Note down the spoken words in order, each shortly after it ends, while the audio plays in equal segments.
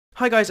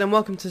Hi guys, and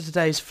welcome to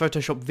today's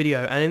Photoshop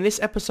video, and in this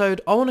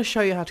episode I want to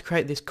show you how to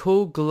create this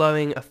cool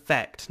glowing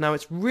effect. Now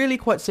it's really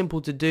quite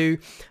simple to do,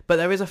 but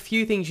there is a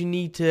few things you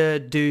need to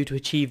do to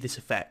achieve this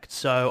effect,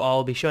 so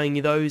I'll be showing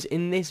you those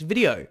in this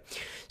video.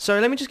 So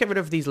let me just get rid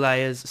of these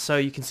layers so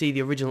you can see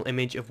the original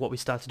image of what we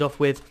started off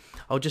with.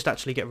 I'll just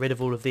actually get rid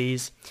of all of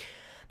these.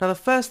 Now the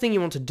first thing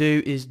you want to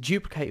do is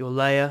duplicate your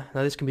layer.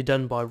 Now this can be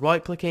done by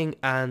right clicking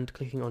and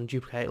clicking on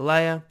duplicate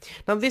layer.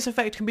 Now this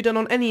effect can be done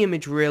on any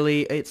image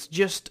really, it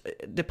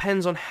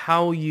depends on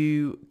how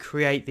you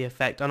create the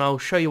effect, and I'll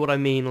show you what I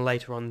mean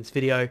later on in this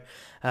video.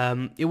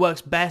 It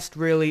works best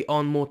really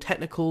on more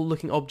technical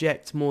looking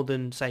objects more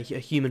than say a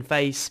human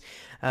face,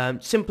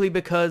 simply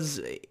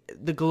because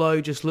the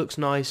glow just looks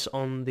nice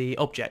on the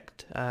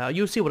object.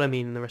 You'll see what I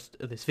mean in the rest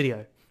of this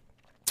video.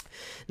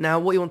 Now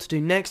what you want to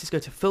do next is go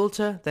to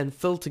filter, then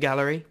filter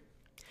gallery.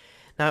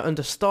 Now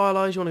under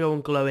stylize you want to go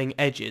on glowing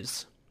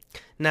edges.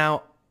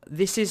 Now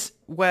this is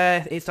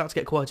where it starts to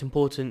get quite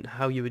important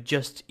how you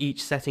adjust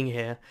each setting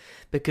here,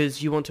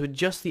 because you want to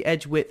adjust the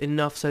edge width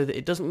enough so that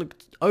it doesn't look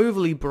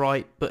overly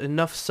bright, but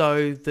enough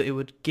so that it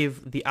would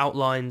give the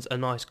outlines a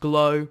nice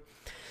glow.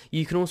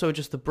 You can also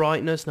adjust the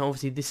brightness. Now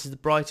obviously this is the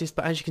brightest,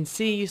 but as you can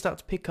see you start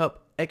to pick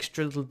up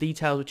extra little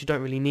details which you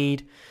don't really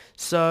need.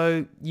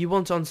 So you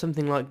want on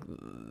something like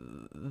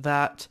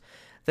that.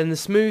 Then the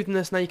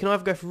smoothness, now you can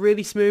either go for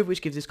really smooth,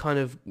 which gives this kind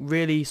of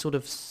really sort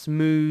of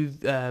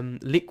smooth,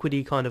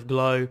 liquidy kind of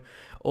glow,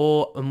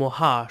 or a more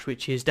harsh,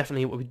 which is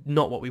definitely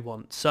not what we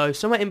want. So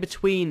somewhere in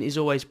between is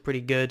always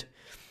pretty good.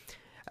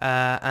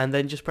 And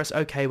then just press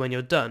OK when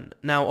you're done.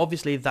 Now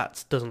obviously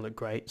that doesn't look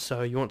great,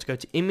 so you want to go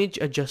to image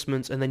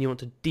adjustments and then you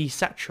want to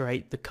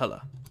desaturate the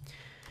color.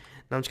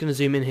 Now I'm just going to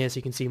zoom in here so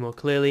you can see more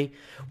clearly.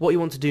 What you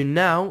want to do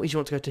now is you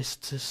want to go to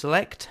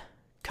select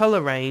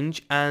color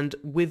range, and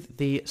with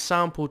the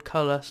sampled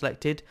color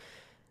selected,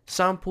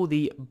 sample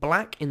the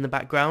black in the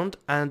background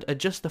and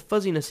adjust the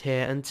fuzziness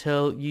here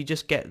until you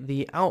just get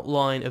the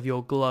outline of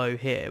your glow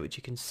here, which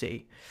you can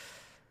see.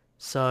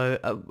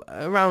 So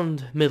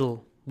around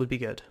middle would be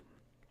good.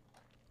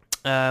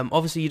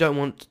 Obviously you don't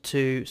want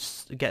to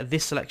get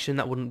this selection,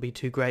 that wouldn't be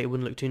too great, it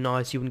wouldn't look too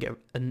nice, you wouldn't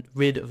get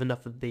rid of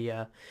enough of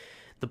the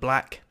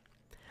black,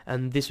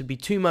 and this would be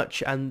too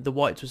much and the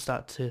whites would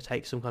start to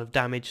take some kind of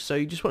damage. So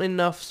you just want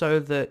enough so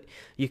that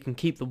you can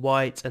keep the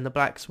whites and the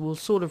blacks will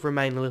sort of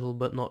remain a little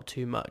but not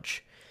too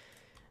much.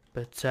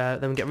 But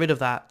then we get rid of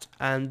that,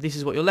 and this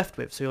is what you're left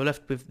with. So you're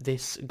left with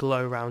this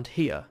glow around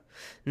here.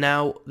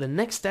 Now the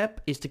next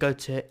step is to go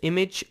to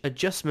image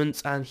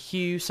adjustments and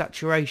hue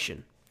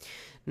saturation.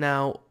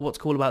 Now what's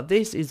cool about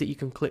this is that you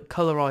can click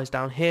Colorize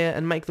down here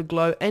and make the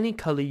glow any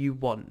color you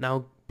want.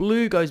 Now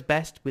blue goes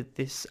best with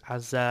this,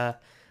 as the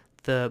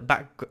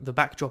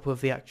backdrop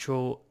of the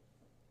actual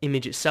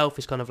image itself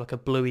is kind of like a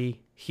bluey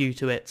hue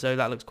to it, so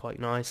that looks quite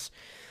nice.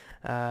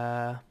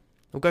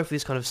 We'll go for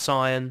this kind of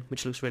cyan,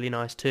 which looks really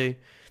nice too.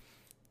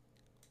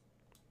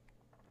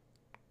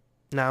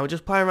 Now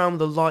just play around with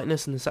the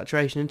lightness and the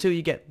saturation until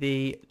you get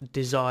the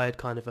desired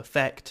kind of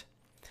effect.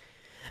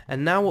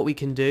 And now what we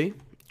can do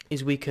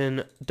is we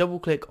can double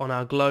click on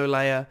our glow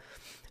layer,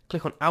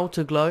 click on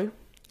outer glow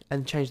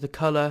and change the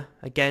color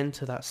again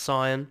to that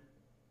cyan.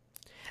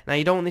 Now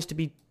you don't want this to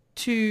be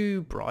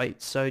too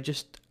bright, so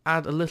just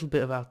add a little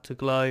bit of outer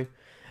glow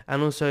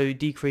and also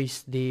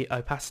decrease the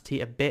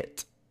opacity a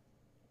bit.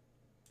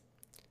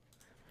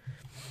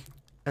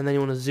 And then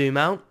you want to zoom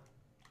out,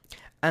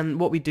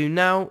 and what we do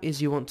now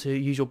is you want to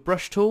use your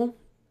brush tool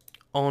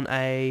on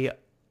a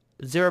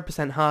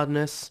 0%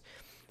 hardness.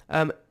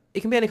 It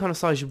can be any kind of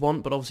size you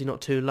want, but obviously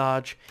not too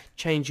large.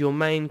 Change your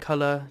main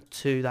color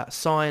to that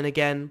cyan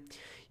again.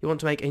 You want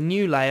to make a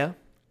new layer,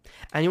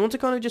 and you want to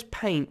kind of just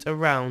paint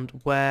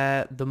around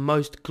where the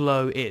most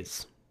glow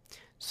is.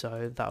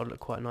 So that would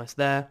look quite nice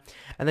there.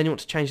 And then you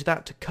want to change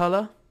that to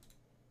color,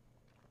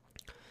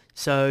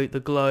 so the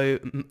glow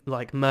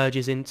like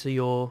merges into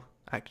your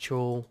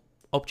actual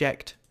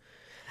object.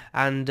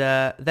 And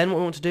then what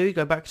we want to do is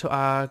go back to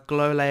our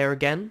glow layer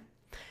again,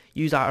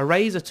 use our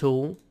eraser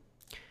tool,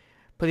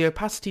 put the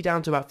opacity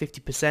down to about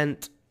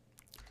 50%,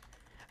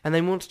 and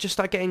then we want to just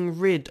start getting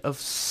rid of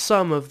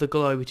some of the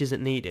glow which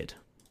isn't needed,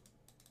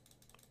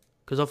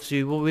 because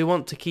obviously we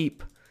want to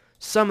keep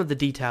some of the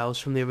details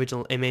from the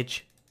original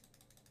image,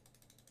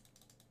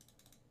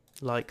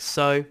 like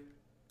so.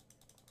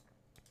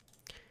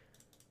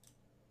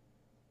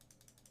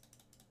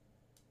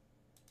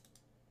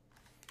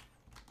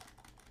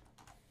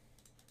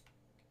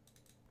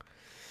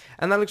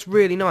 And that looks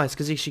really nice,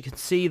 because as you can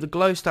see the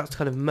glow starts to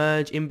kind of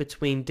merge in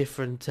between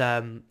different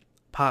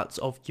parts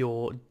of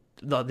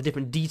the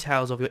different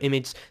details of your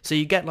image, so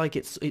you get like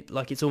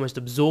it's almost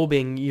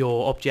absorbing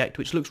your object,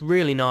 which looks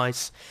really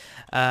nice.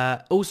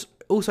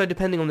 Also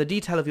depending on the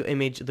detail of your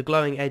image, the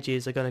glowing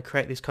edges are going to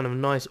create this kind of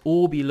nice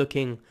orby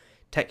looking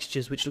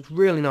textures, which looks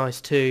really nice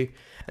too,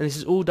 and this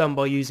is all done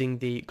by using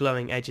the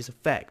glowing edges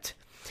effect.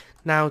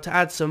 Now to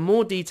add some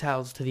more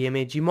details to the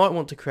image, you might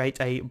want to create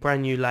a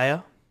brand new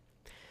layer.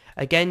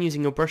 Again,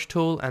 using your brush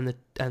tool and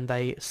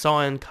the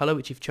cyan color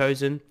which you've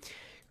chosen,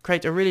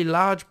 create a really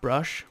large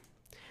brush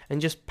and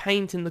just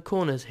paint in the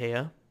corners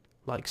here,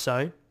 like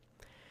so,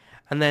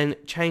 and then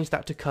change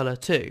that to colour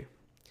too.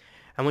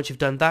 And once you've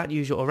done that,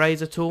 use your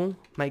eraser tool,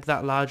 make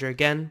that larger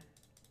again,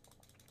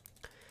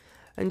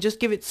 and just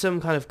give it some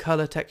kind of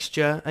colour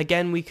texture.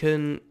 Again, we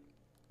can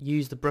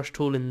use the brush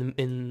tool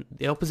in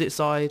the opposite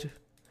side,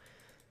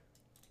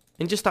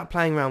 and just start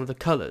playing around with the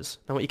colours.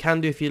 Now what you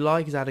can do if you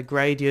like is add a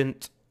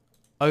gradient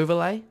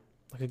overlay,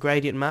 like a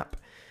gradient map,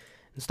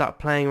 and start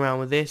playing around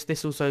with this.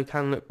 This also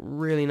can look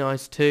really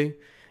nice too.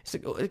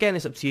 Again,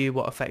 it's up to you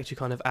what effect you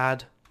kind of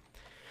add.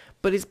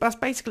 But that's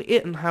basically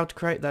it on how to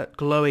create that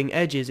glowing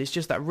edges. It's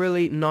just that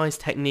really nice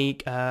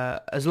technique.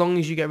 As long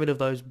as you get rid of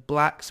those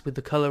blacks with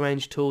the color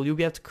range tool, you'll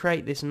be able to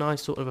create this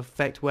nice sort of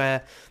effect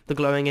where the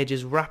glowing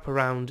edges wrap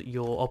around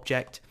your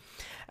object.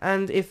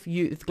 And if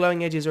the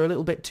glowing edges are a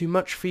little bit too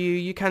much for you,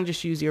 you can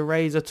just use the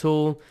eraser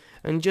tool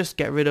and just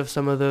get rid of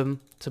some of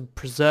them to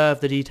preserve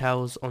the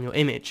details on your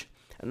image.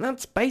 And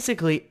that's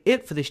basically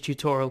it for this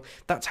tutorial.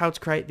 That's how to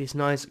create this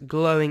nice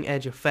glowing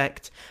edge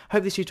effect.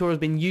 Hope this tutorial has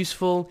been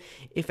useful.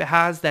 If it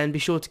has, then be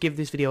sure to give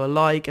this video a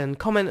like and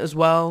comment as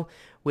well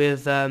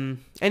with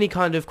any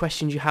kind of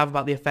questions you have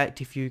about the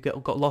effect, if you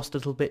got lost a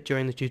little bit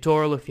during the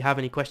tutorial, if you have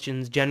any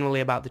questions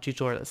generally about the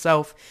tutorial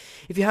itself.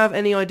 If you have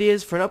any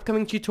ideas for an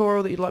upcoming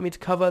tutorial that you'd like me to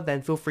cover,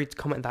 then feel free to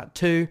comment that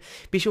too.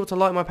 Be sure to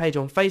like my page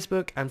on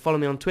Facebook and follow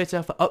me on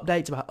Twitter for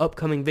updates about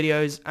upcoming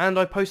videos, and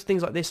I post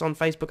things like this on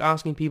Facebook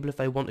asking people if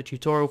they want a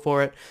tutorial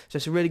for it, so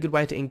it's a really good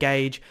way to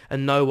engage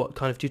and know what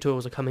kind of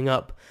tutorials are coming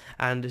up,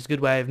 and it's a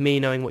good way of me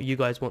knowing what you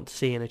guys want to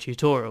see in a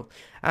tutorial.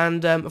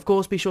 And of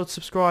course, be sure to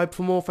subscribe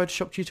for more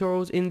Photoshop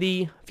tutorials in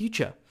the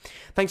future.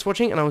 Thanks for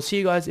watching, and I will see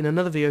you guys in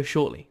another video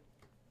shortly.